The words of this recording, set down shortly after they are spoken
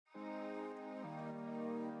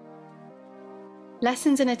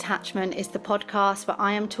Lessons in Attachment is the podcast where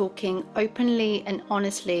I am talking openly and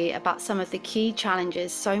honestly about some of the key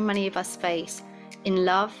challenges so many of us face in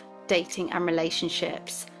love, dating, and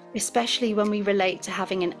relationships, especially when we relate to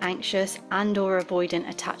having an anxious and/or avoidant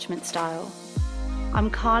attachment style. I'm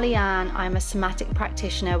Carly Ann. I'm a somatic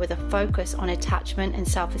practitioner with a focus on attachment and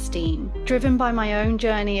self-esteem. Driven by my own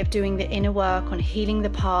journey of doing the inner work on healing the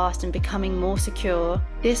past and becoming more secure,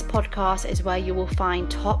 this podcast is where you will find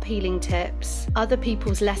top healing tips, other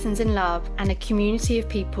people's lessons in love, and a community of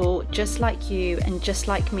people just like you and just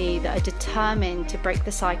like me that are determined to break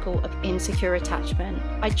the cycle of insecure attachment.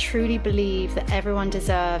 I truly believe that everyone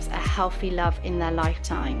deserves a healthy love in their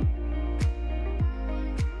lifetime.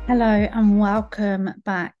 Hello and welcome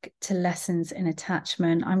back to Lessons in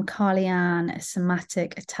Attachment. I'm Carly Ann, a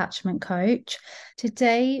somatic attachment coach.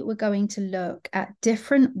 Today we're going to look at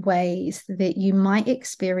different ways that you might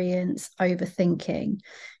experience overthinking.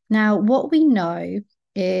 Now, what we know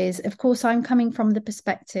is, of course, I'm coming from the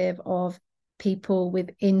perspective of people with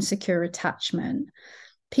insecure attachment.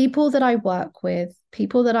 People that I work with,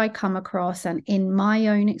 people that I come across, and in my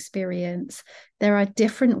own experience, there are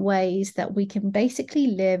different ways that we can basically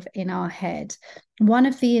live in our head. One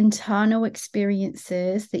of the internal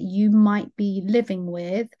experiences that you might be living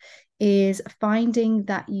with is finding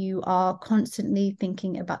that you are constantly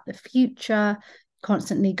thinking about the future,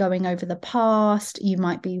 constantly going over the past. You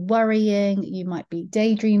might be worrying, you might be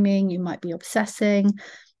daydreaming, you might be obsessing.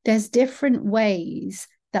 There's different ways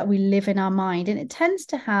that we live in our mind, and it tends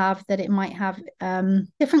to have that it might have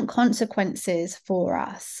different consequences for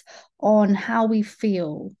us on how we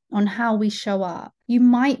feel, on how we show up. You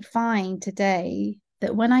might find today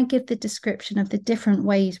that when I give the description of the different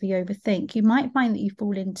ways we overthink, you might find that you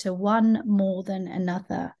fall into one more than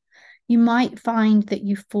another. You might find that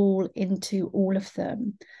you fall into all of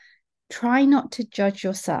them. Try not to judge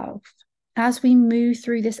yourself. As we move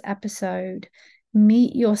through this episode,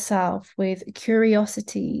 meet yourself with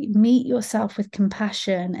curiosity, meet yourself with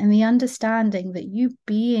compassion, and the understanding that you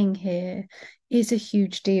being here is a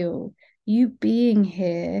huge deal. You being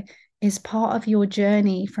here is part of your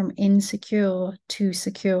journey from insecure to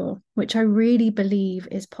secure, which I really believe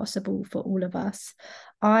is possible for all of us.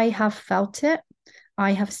 I have felt it.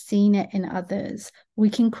 I have seen it in others. We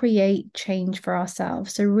can create change for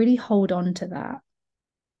ourselves. So really hold on to that.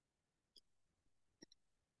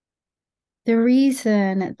 The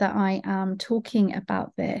reason that I am talking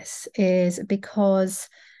about this is because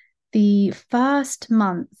the first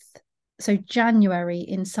month, so January,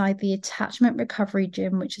 inside the Attachment Recovery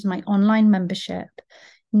Gym, which is my online membership,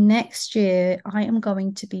 next year I am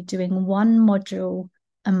going to be doing one module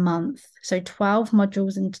a month. So 12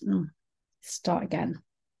 modules and start again.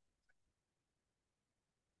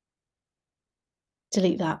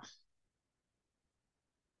 Delete that.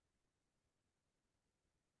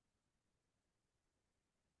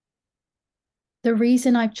 The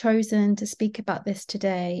reason I've chosen to speak about this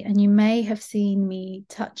today, and you may have seen me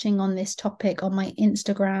touching on this topic on my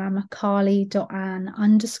Instagram,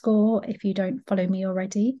 carly.ann_, if you don't follow me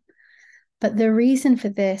already. But the reason for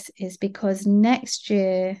this is because next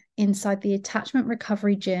year, inside the Attachment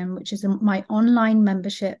Recovery Gym, which is my online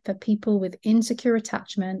membership for people with insecure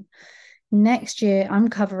attachment, next year, I'm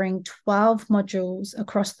covering 12 modules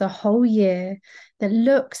across the whole year that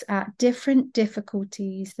looks at different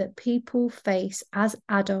difficulties that people face as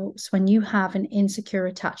adults when you have an insecure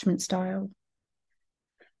attachment style.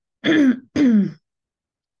 The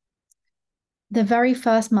very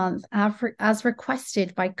first month, as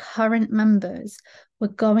requested by current members, we're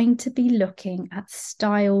going to be looking at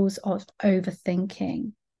styles of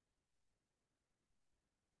overthinking.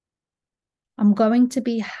 I'm going to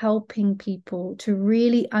be helping people to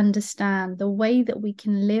really understand the way that we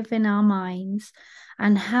can live in our minds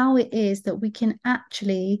and how it is that we can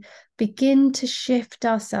actually begin to shift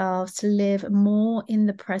ourselves to live more in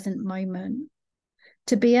the present moment,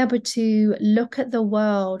 to be able to look at the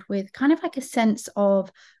world with kind of like a sense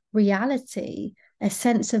of reality, a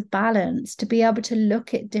sense of balance, to be able to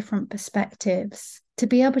look at different perspectives, to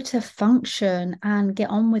be able to function and get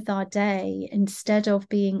on with our day instead of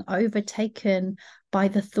being overtaken by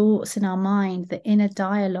the thoughts in our mind, the inner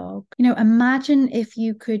dialogue. You know, imagine if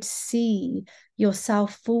you could see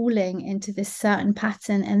yourself falling into this certain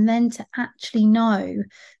pattern and then to actually know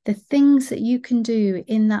the things that you can do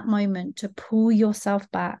in that moment to pull yourself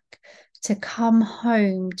back, to come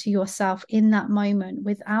home to yourself in that moment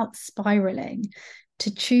without spiraling,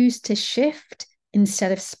 to choose to shift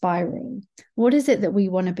instead of spiral. What is it that we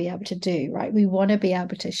want to be able to do, right? We want to be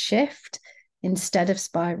able to shift instead of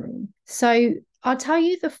spiral. So I'll tell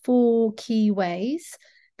you the 4 key ways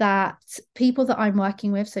that people that I'm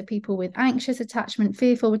working with, so people with anxious attachment,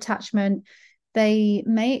 fearful attachment, they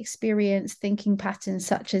may experience thinking patterns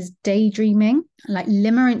such as daydreaming, like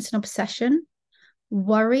limerence and obsession,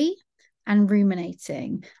 worry, and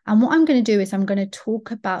ruminating. And what I'm going to do is I'm going to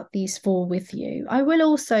talk about these four with you. I will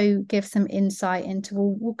also give some insight into,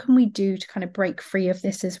 well, what can we do to kind of break free of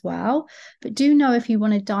this as well? But do know, if you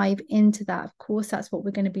want to dive into that, of course, that's what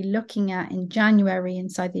we're going to be looking at in January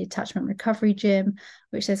inside the Attachment Recovery Gym,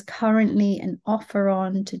 which there's currently an offer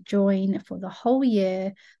on to join for the whole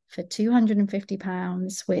year for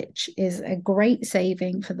 £250, which is a great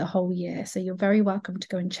saving for the whole year. So you're very welcome to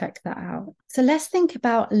go and check that out. So let's think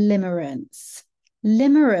about limerence.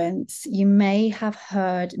 Limerence, you may have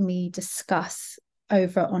heard me discuss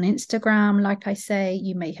over on Instagram. Like I say,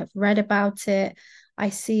 you may have read about it. I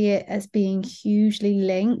see it as being hugely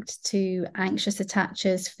linked to anxious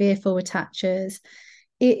attachers, fearful attachers.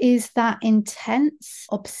 It is that intense,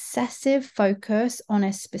 obsessive focus on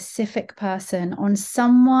a specific person, on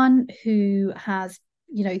someone who has,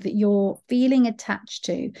 that you're feeling attached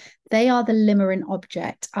to. They are the limerent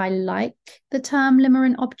object. I like the term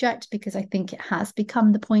limerent object because I think it has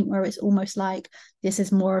become the point where it's almost like this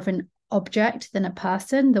is more of an object than a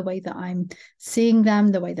person, the way that I'm seeing them,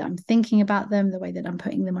 the way that I'm thinking about them, the way that I'm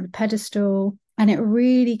putting them on a pedestal. And it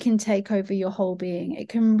really can take over your whole being. It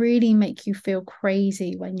can really make you feel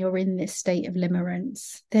crazy when you're in this state of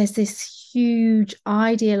limerence. There's this huge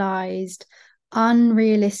idealized,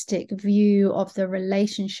 unrealistic view of the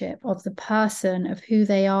relationship, of the person, of who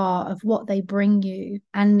they are, of what they bring you.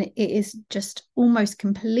 And it is just almost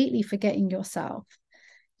completely forgetting yourself.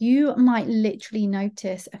 You might literally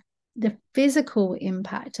notice the physical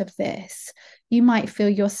impact of this. You might feel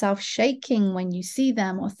yourself shaking when you see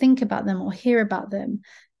them or think about them or hear about them,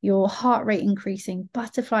 your heart rate increasing,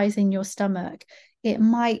 butterflies in your stomach. It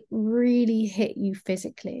might really hit you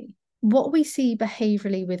physically. What we see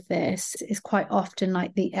behaviorally with this is quite often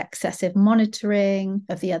like the excessive monitoring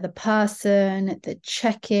of the other person, the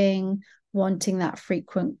checking, wanting that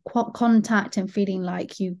frequent contact and feeling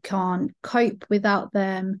like you can't cope without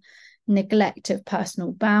them, neglect of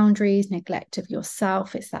personal boundaries, neglect of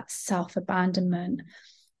yourself. It's that self-abandonment.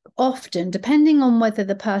 Often, depending on whether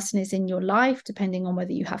the person is in your life, depending on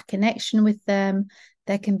whether you have connection with them,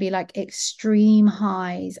 there can be like extreme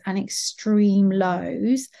highs and extreme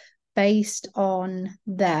lows based on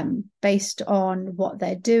them, based on what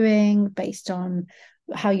they're doing, based on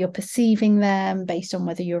how you're perceiving them, based on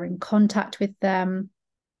whether you're in contact with them.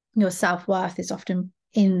 Your self-worth is often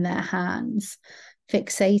in their hands.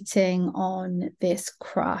 Fixating on this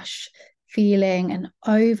crush, feeling an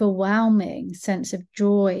overwhelming sense of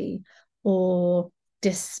joy or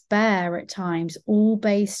despair at times, all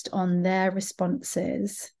based on their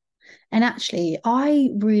responses. And actually,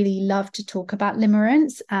 I really love to talk about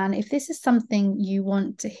limerence. And if this is something you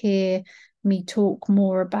want to hear me talk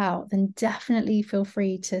more about, then definitely feel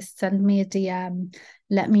free to send me a DM.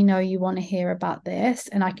 Let me know you want to hear about this,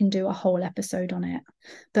 and I can do a whole episode on it.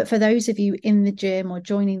 But for those of you in the gym or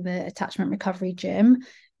joining the Attachment Recovery Gym,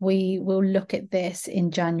 we will look at this in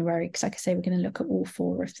January, because like I say, we're going to look at all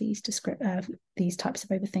four of these types of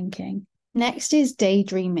overthinking. Next is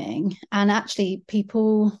daydreaming. And actually,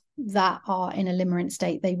 people that are in a limerent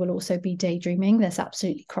state, they will also be daydreaming. There's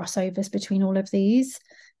absolutely crossovers between all of these.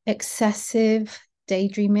 Excessive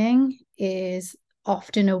daydreaming is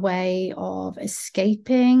often a way of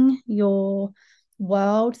escaping your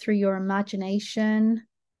world through your imagination,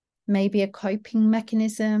 maybe a coping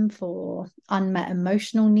mechanism for unmet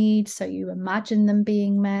emotional needs, so you imagine them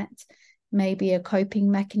being met, maybe a coping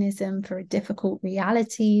mechanism for a difficult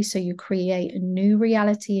reality, so you create a new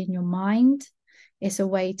reality in your mind. It's a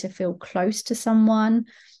way to feel close to someone.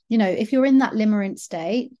 If you're in that limerent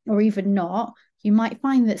state, or even not, you might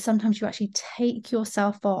find that sometimes you actually take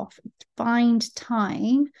yourself off, find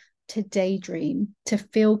time to daydream, to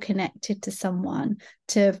feel connected to someone,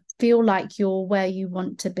 to feel like you're where you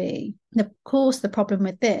want to be. Of course, the problem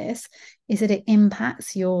with this is that it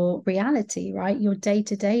impacts your reality, right? Your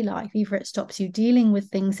day-to-day life. Either it stops you dealing with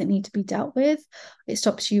things that need to be dealt with, it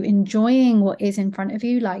stops you enjoying what is in front of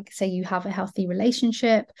you. Like, say you have a healthy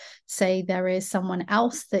relationship, say there is someone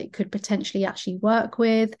else that could potentially actually work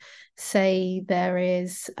with, say there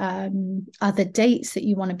is other dates that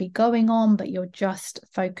you want to be going on, but you're just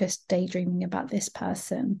focused daydreaming about this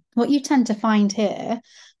person. What you tend to find here,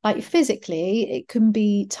 like physically, it can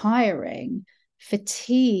be tiring,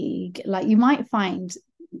 fatigue. Like you might find,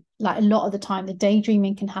 like a lot of the time, the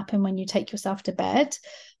daydreaming can happen when you take yourself to bed.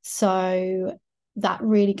 So that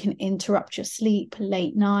really can interrupt your sleep,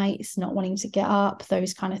 late nights, not wanting to get up,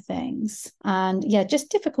 those kind of things. And yeah,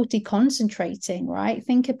 just difficulty concentrating, right?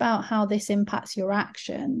 Think about how this impacts your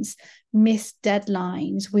actions, missed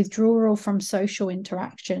deadlines, withdrawal from social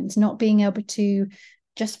interactions, not being able to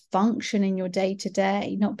just function in your day to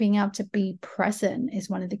day, not being able to be present is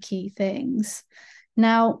one of the key things.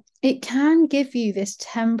 Now, it can give you this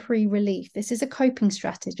temporary relief. This is a coping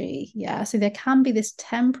strategy. Yeah. So there can be this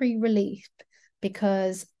temporary relief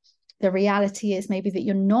because the reality is maybe that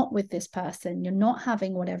you're not with this person, you're not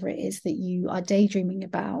having whatever it is that you are daydreaming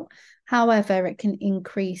about. However, it can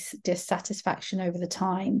increase dissatisfaction over the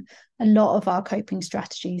time. A lot of our coping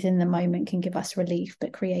strategies in the moment can give us relief,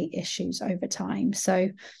 but create issues over time. So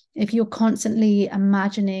if you're constantly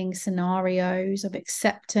imagining scenarios of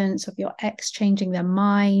acceptance, of your ex changing their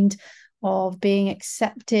mind, of being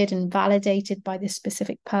accepted and validated by this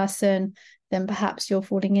specific person, then perhaps you're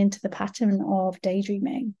falling into the pattern of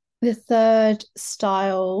daydreaming. The third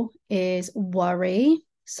style is worry.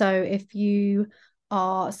 So if you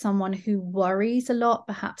are someone who worries a lot,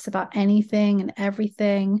 perhaps about anything and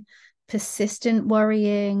everything, persistent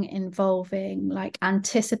worrying involving like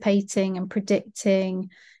anticipating and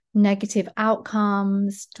predicting negative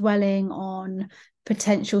outcomes, dwelling on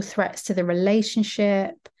potential threats to the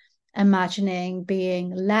relationship, imagining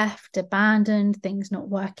being left, abandoned, things not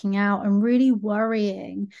working out, and really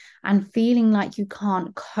worrying and feeling like you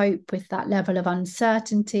can't cope with that level of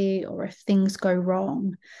uncertainty, or if things go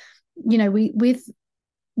wrong. You know, with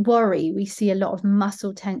worry, we see a lot of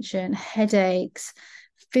muscle tension, headaches,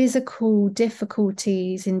 physical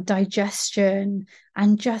difficulties in digestion,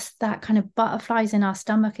 and just that kind of butterflies in our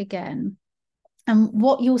stomach again. And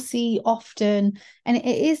what you'll see often, and it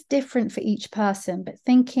is different for each person, but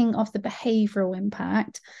thinking of the behavioral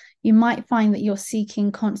impact, you might find that you're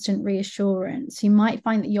seeking constant reassurance. You might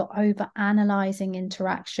find that you're over analyzing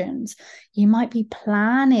interactions. You might be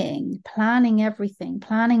planning everything,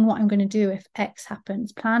 planning what I'm going to do if X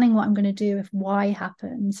happens, planning what I'm going to do if Y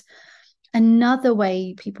happens. Another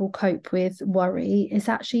way people cope with worry is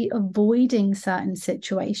actually avoiding certain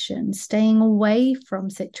situations, staying away from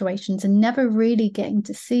situations, and never really getting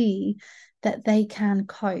to see that they can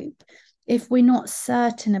cope. If we're not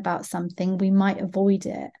certain about something, we might avoid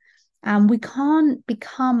it. And we can't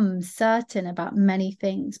become certain about many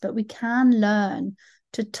things, but we can learn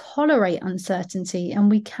to tolerate uncertainty, and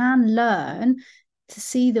we can learn to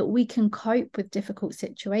see that we can cope with difficult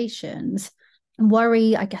situations.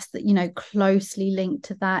 Worry, I guess that, you know, closely linked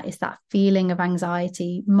to that is that feeling of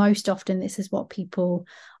anxiety. Most often, this is what people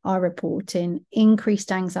are reporting: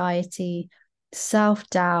 increased anxiety,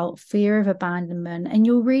 self-doubt, fear of abandonment. And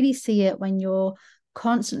you'll really see it when you're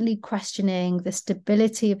constantly questioning the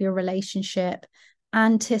stability of your relationship,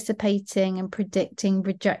 anticipating and predicting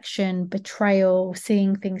rejection, betrayal,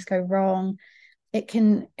 seeing things go wrong. It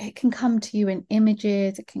can come to you in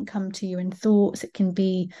images, it can come to you in thoughts, it can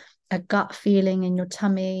be a gut feeling in your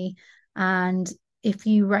tummy. And if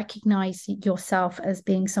you recognize yourself as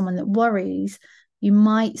being someone that worries, you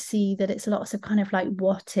might see that it's lots of kind of like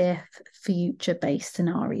what if future based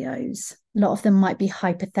scenarios. A lot of them might be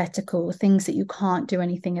hypothetical, things that you can't do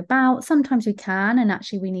anything about. Sometimes we can, and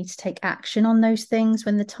actually we need to take action on those things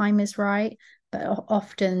when the time is right, but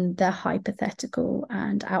often they're hypothetical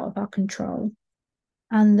and out of our control.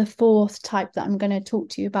 And the fourth type that I'm going to talk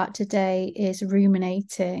to you about today is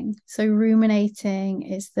ruminating. So ruminating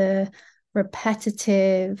is the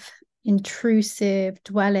repetitive, intrusive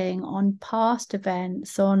dwelling on past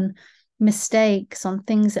events, on mistakes, on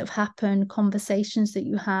things that have happened, conversations that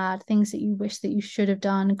you had, things that you wish that you should have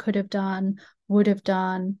done, could have done, would have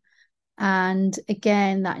done. And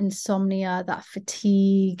again, that insomnia, that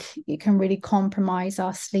fatigue, it can really compromise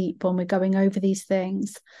our sleep when we're going over these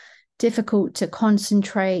things. Difficult to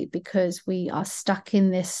concentrate because we are stuck in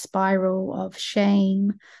this spiral of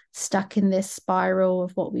shame, stuck in this spiral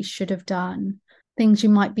of what we should have done. Things you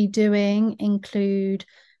might be doing include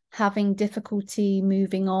having difficulty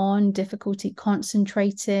moving on, difficulty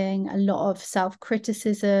concentrating, a lot of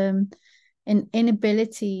self-criticism, an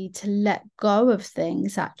inability to let go of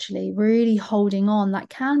things, actually really holding on. That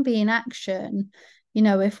can be inaction. You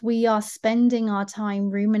know, if we are spending our time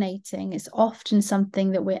ruminating, it's often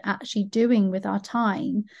something that we're actually doing with our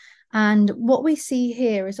time. And what we see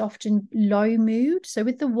here is often low mood. So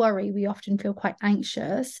with the worry, we often feel quite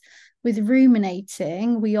anxious. With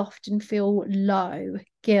ruminating, we often feel low,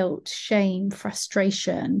 guilt, shame,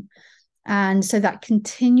 frustration. And so that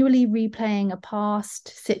continually replaying a past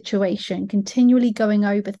situation, continually going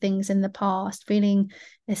over things in the past, feeling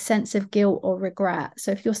a sense of guilt or regret.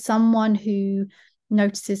 So if you're someone who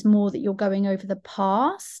notices more that you're going over the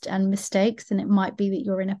past and mistakes than it might be that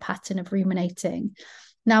you're in a pattern of ruminating.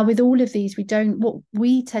 Now, with all of these, what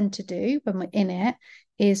we tend to do when we're in it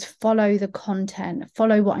is follow the content,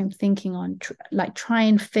 follow what I'm thinking on, try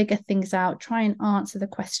and figure things out, try and answer the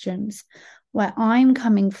questions. Where I'm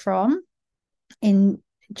coming from in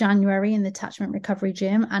January in the attachment recovery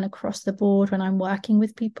gym and across the board when I'm working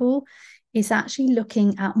with people is actually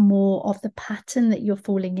looking at more of the pattern that you're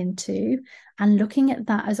falling into and looking at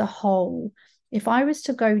that as a whole. If I was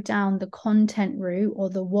to go down the content route or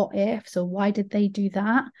the what ifs or why did they do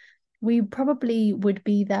that, we probably would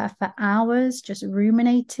be there for hours just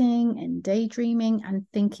ruminating and daydreaming and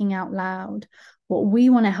thinking out loud. What we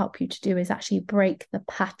want to help you to do is actually break the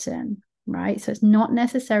pattern, right? So it's not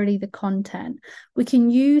necessarily the content. We can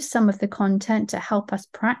use some of the content to help us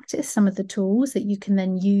practice some of the tools that you can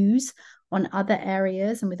then use on other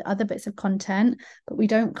areas and with other bits of content, but we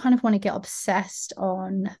don't kind of want to get obsessed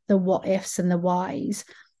on the what ifs and the whys.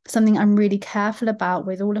 Something I'm really careful about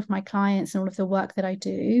with all of my clients and all of the work that I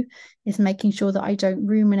do is making sure that I don't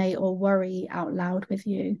ruminate or worry out loud with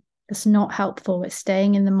you. It's not helpful. It's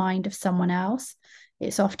staying in the mind of someone else.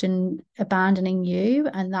 It's often abandoning you.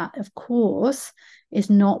 And that, of course, is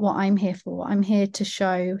not what I'm here for. I'm here to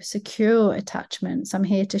show secure attachments. I'm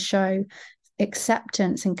here to show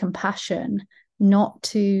acceptance and compassion, not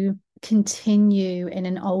to continue in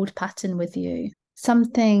an old pattern with you.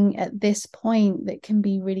 Something at this point that can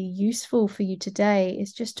be really useful for you today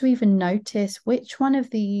is just to even notice which one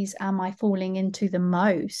of these am I falling into the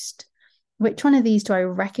most? Which one of these do I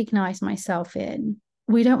recognize myself in?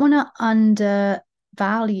 We don't want to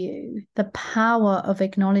undervalue the power of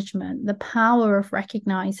acknowledgement, the power of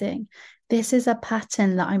recognizing this is a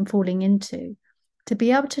pattern that I'm falling into. To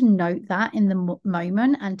be able to note that in the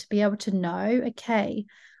moment and to be able to know, okay,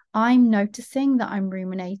 I'm noticing that I'm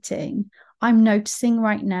ruminating. I'm noticing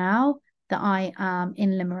right now that I am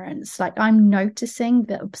in limerence. Like I'm noticing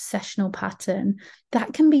the obsessional pattern.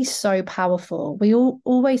 That can be so powerful. We all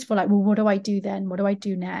always feel like, well, what do I do then? What do I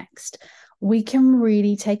do next? We can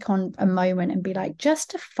really take on a moment and be like,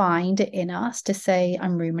 just to find it in us to say,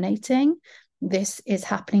 I'm ruminating. This is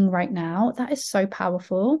happening right now. That is so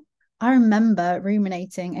powerful. I remember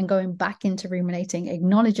ruminating and going back into ruminating,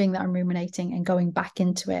 acknowledging that I'm ruminating and going back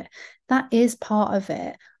into it. That is part of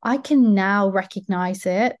it. I can now recognize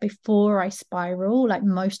it before I spiral, like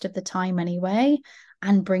most of the time anyway,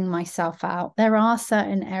 and bring myself out. There are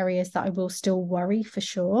certain areas that I will still worry for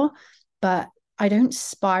sure, but I don't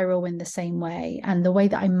spiral in the same way. And the way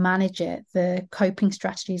that I manage it, the coping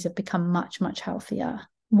strategies have become much, much healthier.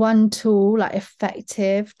 One tool, like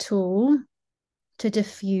effective tool, to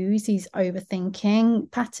diffuse these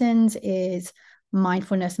overthinking patterns is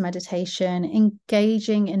mindfulness meditation,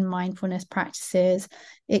 engaging in mindfulness practices.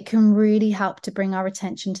 It can really help to bring our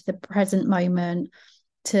attention to the present moment,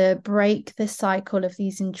 to break the cycle of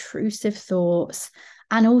these intrusive thoughts.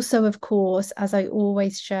 And also, of course, as I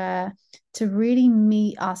always share, to really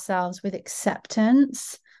meet ourselves with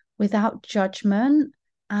acceptance, without judgment,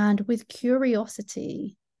 and with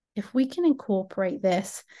curiosity. If we can incorporate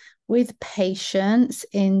this with patience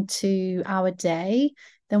into our day,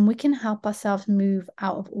 then we can help ourselves move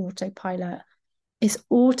out of autopilot. It's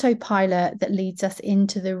autopilot that leads us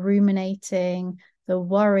into the ruminating, the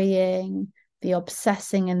worrying, the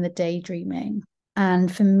obsessing, and the daydreaming.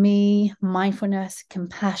 And for me, mindfulness,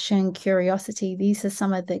 compassion, curiosity, these are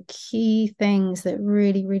some of the key things that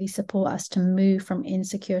really, really support us to move from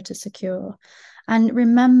insecure to secure. And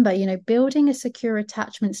remember, building a secure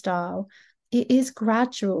attachment style, it is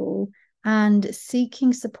gradual, and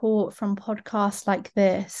seeking support from podcasts like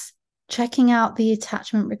this, checking out the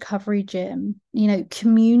attachment recovery gym,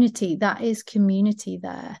 community, that is community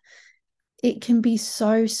there. It can be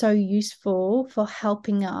so, so useful for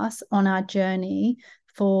helping us on our journey,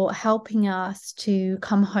 for helping us to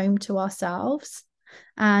come home to ourselves.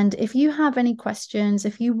 And if you have any questions,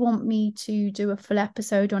 if you want me to do a full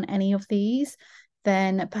episode on any of these,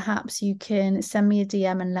 then perhaps you can send me a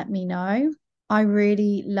DM and let me know. I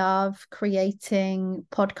really love creating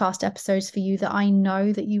podcast episodes for you that I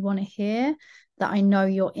know that you want to hear, that I know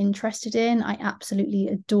you're interested in. I absolutely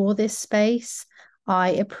adore this space.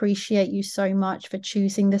 I appreciate you so much for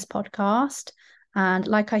choosing this podcast. And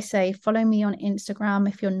like I say, follow me on Instagram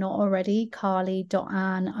if you're not already,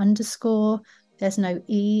 carly.ann_. There's no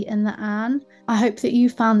E in the Ann. I hope that you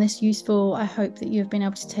found this useful. I hope that you've been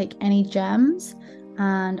able to take any gems,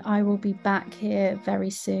 and I will be back here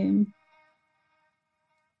very soon.